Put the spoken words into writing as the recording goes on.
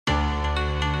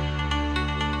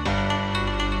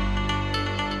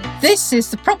This is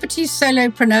the Property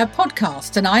Solopreneur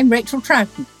podcast, and I'm Rachel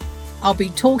Troughton. I'll be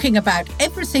talking about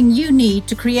everything you need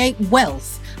to create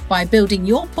wealth by building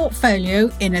your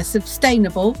portfolio in a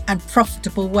sustainable and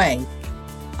profitable way.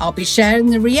 I'll be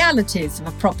sharing the realities of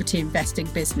a property investing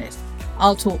business.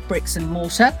 I'll talk bricks and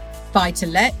mortar,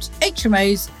 buy-to-let,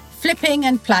 HMOs, flipping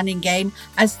and planning game,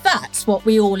 as that's what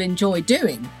we all enjoy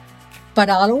doing. But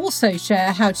I'll also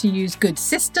share how to use good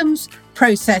systems,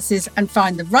 processes, and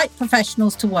find the right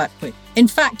professionals to work with. In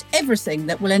fact, everything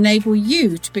that will enable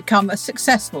you to become a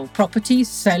successful property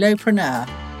solopreneur.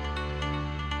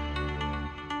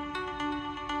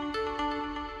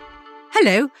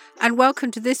 Hello, and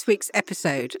welcome to this week's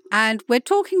episode. And we're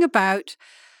talking about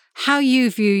how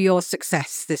you view your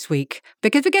success this week,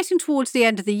 because we're getting towards the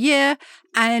end of the year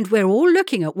and we're all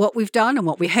looking at what we've done and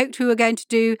what we hoped we were going to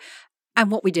do and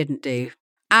what we didn't do.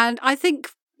 And I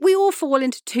think we all fall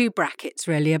into two brackets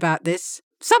really about this.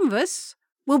 Some of us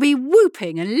will be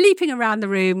whooping and leaping around the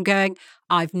room going,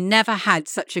 I've never had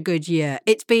such a good year.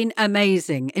 It's been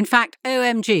amazing. In fact,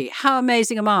 OMG, how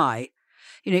amazing am I?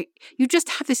 You know, you just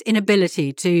have this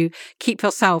inability to keep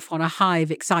yourself on a high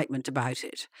of excitement about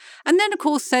it. And then, of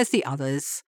course, there's the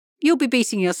others. You'll be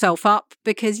beating yourself up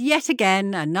because yet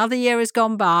again, another year has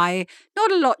gone by,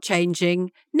 not a lot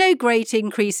changing, no great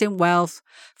increase in wealth.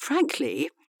 Frankly,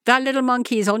 that little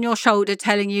monkey is on your shoulder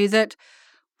telling you that,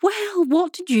 well,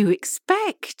 what did you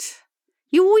expect?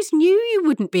 You always knew you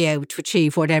wouldn't be able to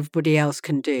achieve what everybody else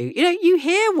can do. You know, you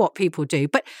hear what people do,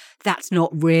 but that's not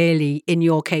really in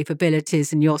your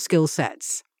capabilities and your skill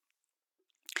sets.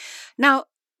 Now,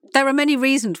 there are many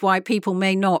reasons why people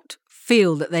may not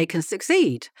feel that they can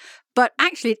succeed, but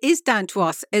actually it is down to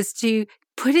us as to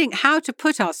how to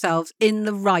put ourselves in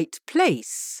the right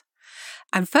place.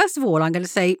 And first of all, I'm going to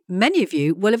say many of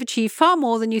you will have achieved far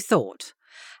more than you thought.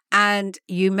 And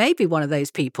you may be one of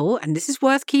those people, and this is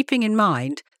worth keeping in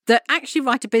mind, that actually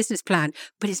write a business plan,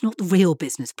 but it's not the real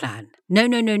business plan. No.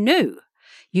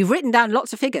 You've written down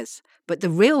lots of figures, but the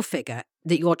real figure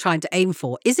that you're trying to aim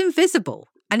for is invisible.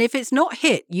 And if it's not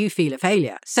hit, you feel a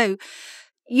failure. So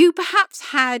you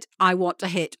perhaps had, I want to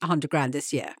hit 100 grand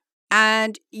this year.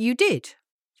 And you did.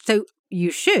 So you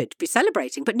should be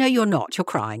celebrating, but no, you're not. You're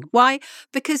crying. Why?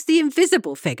 Because the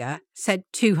invisible figure said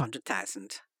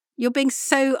 200,000. You're being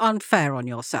so unfair on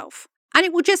yourself. And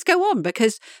it will just go on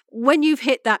because when you've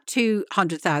hit that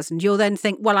 200,000, you'll then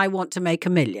think, well, I want to make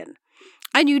 1 million.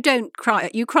 And you don't cry.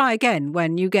 You cry again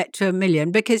when you get to 1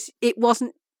 million because it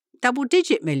wasn't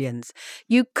double-digit millions.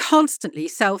 You constantly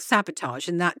self-sabotage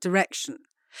in that direction.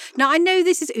 Now, I know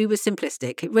this is uber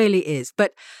simplistic. It really is.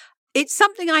 But it's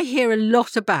something I hear a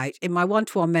lot about in my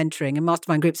one-to-one mentoring and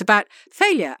mastermind groups about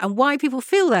failure and why people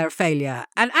feel they're a failure.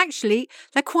 And actually,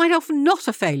 they're quite often not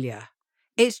a failure.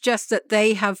 It's just that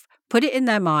they have put it in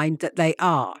their mind that they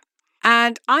are.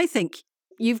 And I think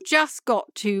you've just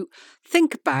got to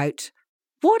think about,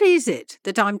 what is it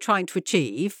that I'm trying to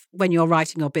achieve when you're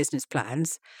writing your business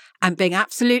plans, and being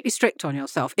absolutely strict on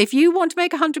yourself. If you want to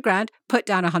make 100 grand, put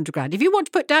down 100 grand. If you want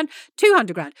to put down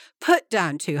 200 grand, put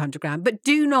down 200 grand, but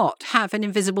do not have an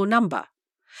invisible number.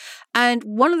 And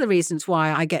one of the reasons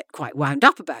why I get quite wound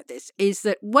up about this is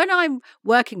that when I'm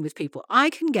working with people, I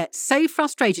can get so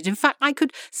frustrated. In fact, I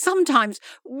could sometimes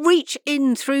reach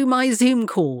in through my Zoom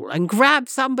call and grab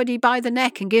somebody by the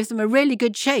neck and give them a really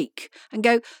good shake and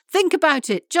go, think about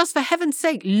it. Just for heaven's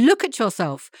sake, look at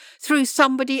yourself through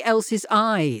somebody else's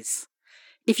eyes.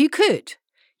 If you could,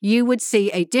 you would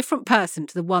see a different person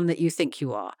to the one that you think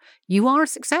you are. You are a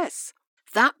success.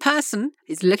 That person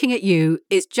is looking at you,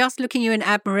 is just looking at you in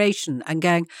admiration and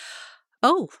going,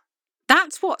 oh,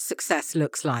 that's what success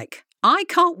looks like. I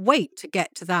can't wait to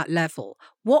get to that level.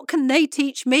 What can they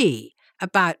teach me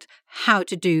about how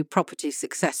to do property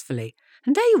successfully?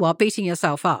 And there you are, beating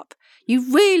yourself up. You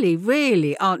really,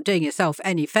 really aren't doing yourself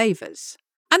any favours.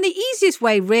 And the easiest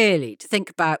way really to think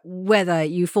about whether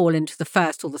you fall into the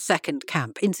first or the second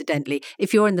camp, incidentally,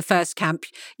 if you're in the first camp,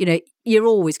 you know, you're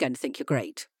always going to think you're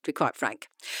great, to be quite frank.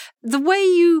 The way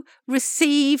you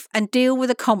receive and deal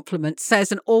with a compliment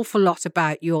says an awful lot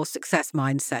about your success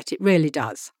mindset. It really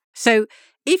does. So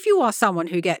if you are someone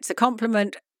who gets a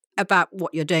compliment about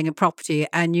what you're doing in property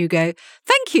and you go,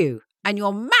 thank you, and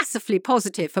you're massively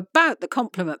positive about the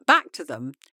compliment back to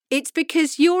them, it's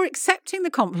because you're accepting the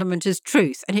compliment as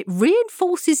truth and it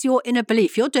reinforces your inner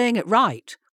belief you're doing it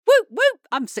right. Whoop, whoop,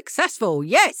 I'm successful.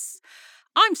 Yes,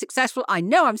 I'm successful. I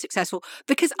know I'm successful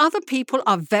because other people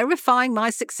are verifying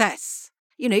my success.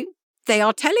 You know, they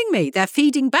are telling me, they're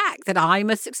feeding back that I'm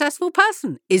a successful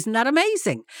person. Isn't that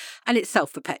amazing? And it's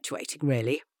self-perpetuating,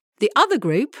 really. The other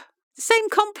group, the same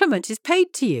compliment is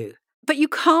paid to you. But you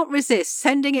can't resist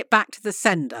sending it back to the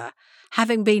sender,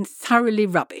 having been thoroughly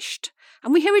rubbished.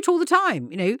 And we hear it all the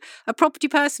time. A property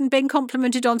person being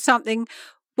complimented on something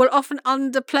will often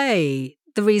underplay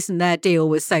the reason their deal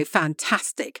was so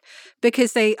fantastic,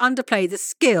 because they underplay the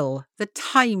skill, the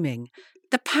timing,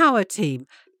 the power team,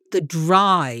 the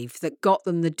drive that got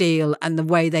them the deal and the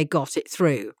way they got it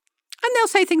through. And they'll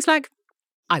say things like,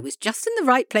 I was just in the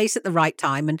right place at the right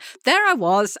time, and there I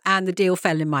was, and the deal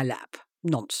fell in my lap.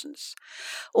 Nonsense.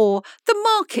 Or the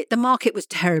market was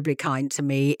terribly kind to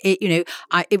me. It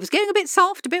was getting a bit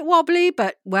soft, a bit wobbly,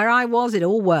 but where I was, it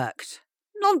all worked.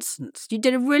 Nonsense. You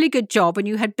did a really good job and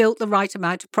you had built the right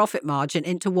amount of profit margin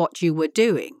into what you were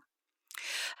doing.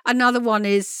 Another one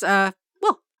is,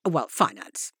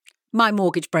 finance. My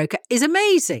mortgage broker is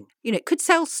amazing. It could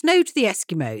sell snow to the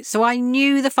Eskimos, so I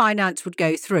knew the finance would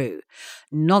go through.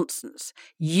 Nonsense.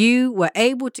 You were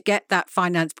able to get that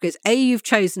finance because A, you've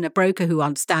chosen a broker who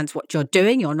understands what you're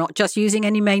doing. You're not just using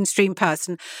any mainstream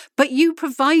person, but you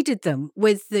provided them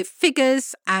with the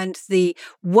figures and the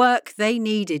work they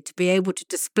needed to be able to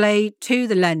display to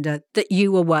the lender that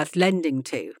you were worth lending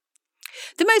to.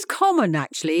 The most common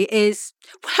actually is,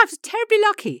 well, I was terribly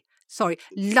lucky. Sorry,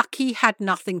 lucky had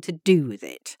nothing to do with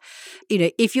it.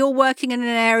 If you're working in an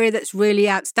area that's really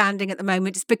outstanding at the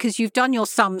moment, it's because you've done your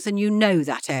sums and you know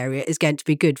that area is going to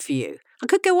be good for you. I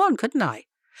could go on, couldn't I?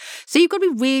 So you've got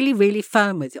to be really, really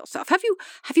firm with yourself. Have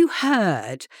you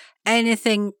heard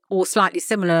anything or slightly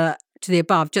similar to the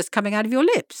above just coming out of your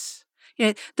lips?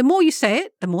 The more you say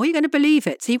it, the more you're going to believe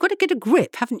it. So you've got to get a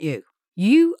grip, haven't you?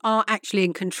 You are actually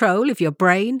in control of your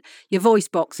brain, your voice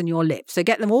box and your lips. So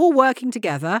get them all working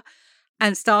together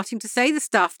and starting to say the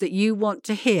stuff that you want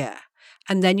to hear.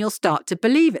 And then you'll start to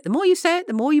believe it. The more you say it,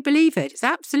 the more you believe it. It's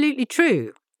absolutely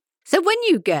true. So when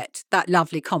you get that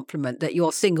lovely compliment that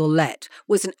your single let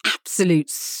was an absolute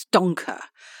stonker,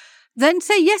 then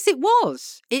say, yes, it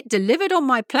was. It delivered on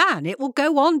my plan. It will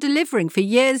go on delivering for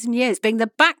years and years, being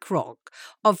the backrock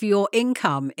of your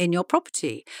income in your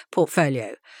property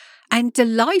portfolio. And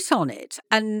delight on it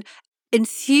and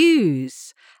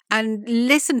enthuse and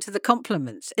listen to the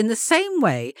compliments in the same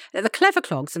way that the clever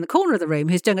clogs in the corner of the room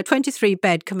who's doing a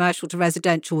 23-bed commercial to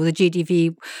residential with a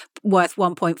GDV worth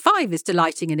 1.5 is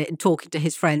delighting in it and talking to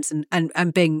his friends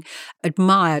and being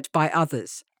admired by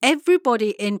others. Everybody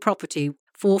in property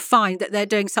will find that they're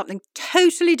doing something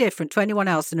totally different to anyone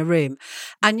else in a room.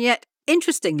 And yet,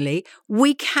 interestingly,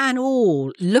 we can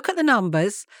all look at the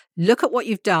numbers, look at what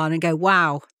you've done and go,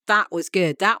 wow, that was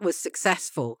good. That was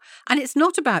successful. And it's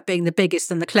not about being the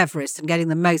biggest and the cleverest and getting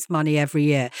the most money every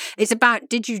year. It's about,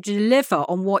 did you deliver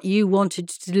on what you wanted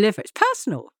to deliver? It's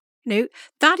personal.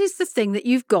 That is the thing that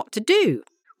you've got to do.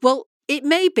 Well, it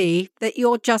may be that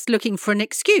you're just looking for an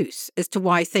excuse as to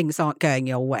why things aren't going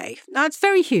your way. Now, it's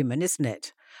very human, isn't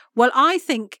it? Well, I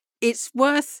think it's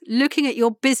worth looking at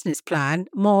your business plan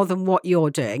more than what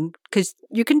you're doing, because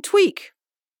you can tweak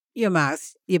your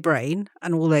mouth, your brain,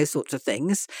 and all those sorts of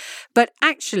things. But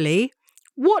actually,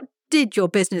 what did your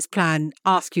business plan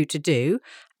ask you to do,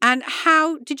 and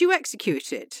how did you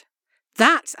execute it?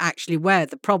 That's actually where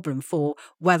the problem for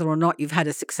whether or not you've had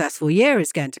a successful year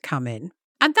is going to come in.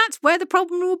 And that's where the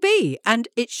problem will be. And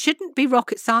it shouldn't be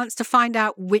rocket science to find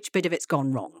out which bit of it's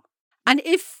gone wrong. And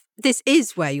if this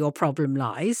is where your problem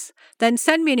lies, then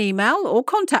send me an email or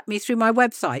contact me through my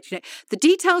website. The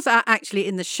details are actually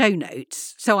in the show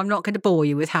notes, so I'm not going to bore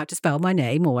you with how to spell my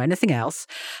name or anything else.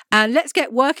 And let's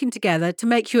get working together to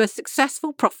make you a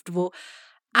successful, profitable,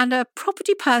 and a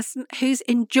property person who's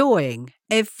enjoying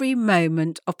every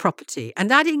moment of property.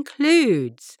 And that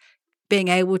includes being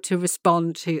able to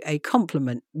respond to a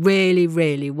compliment really,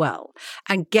 really well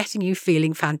and getting you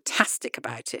feeling fantastic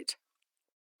about it.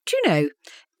 Do you know,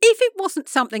 if it wasn't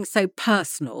something so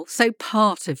personal, so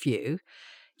part of you,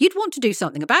 you'd want to do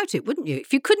something about it, wouldn't you?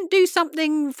 If you couldn't do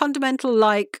something fundamental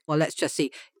like, well, let's just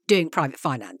see, doing private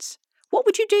finance, what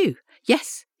would you do?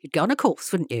 Yes, you'd go on a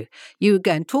course, wouldn't you? You would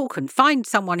go and talk and find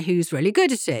someone who's really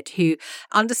good at it, who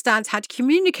understands how to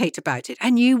communicate about it,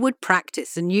 and you would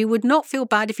practice, and you would not feel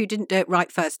bad if you didn't do it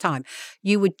right first time.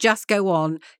 You would just go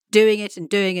on doing it and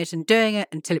doing it and doing it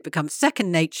until it becomes second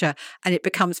nature and it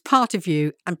becomes part of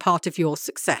you and part of your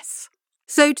success.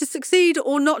 So to succeed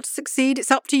or not to succeed,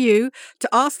 it's up to you to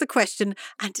ask the question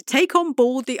and to take on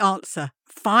board the answer,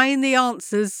 find the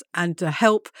answers and to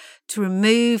help to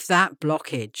remove that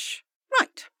blockage.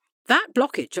 Right. That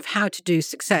blockage of how to do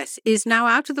success is now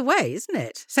out of the way, isn't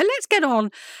it? So let's get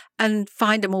on and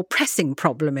find a more pressing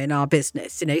problem in our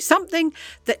business, something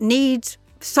that needs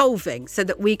solving so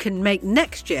that we can make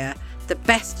next year the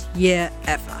best year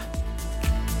ever.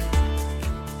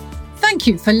 Thank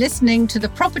you for listening to the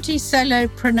Property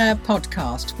Solopreneur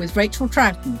podcast with Rachel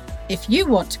Troughton. If you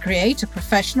want to create a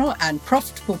professional and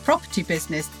profitable property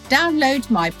business, download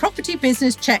my property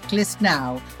business checklist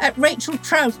now at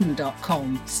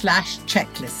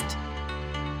racheltroughton.com/checklist.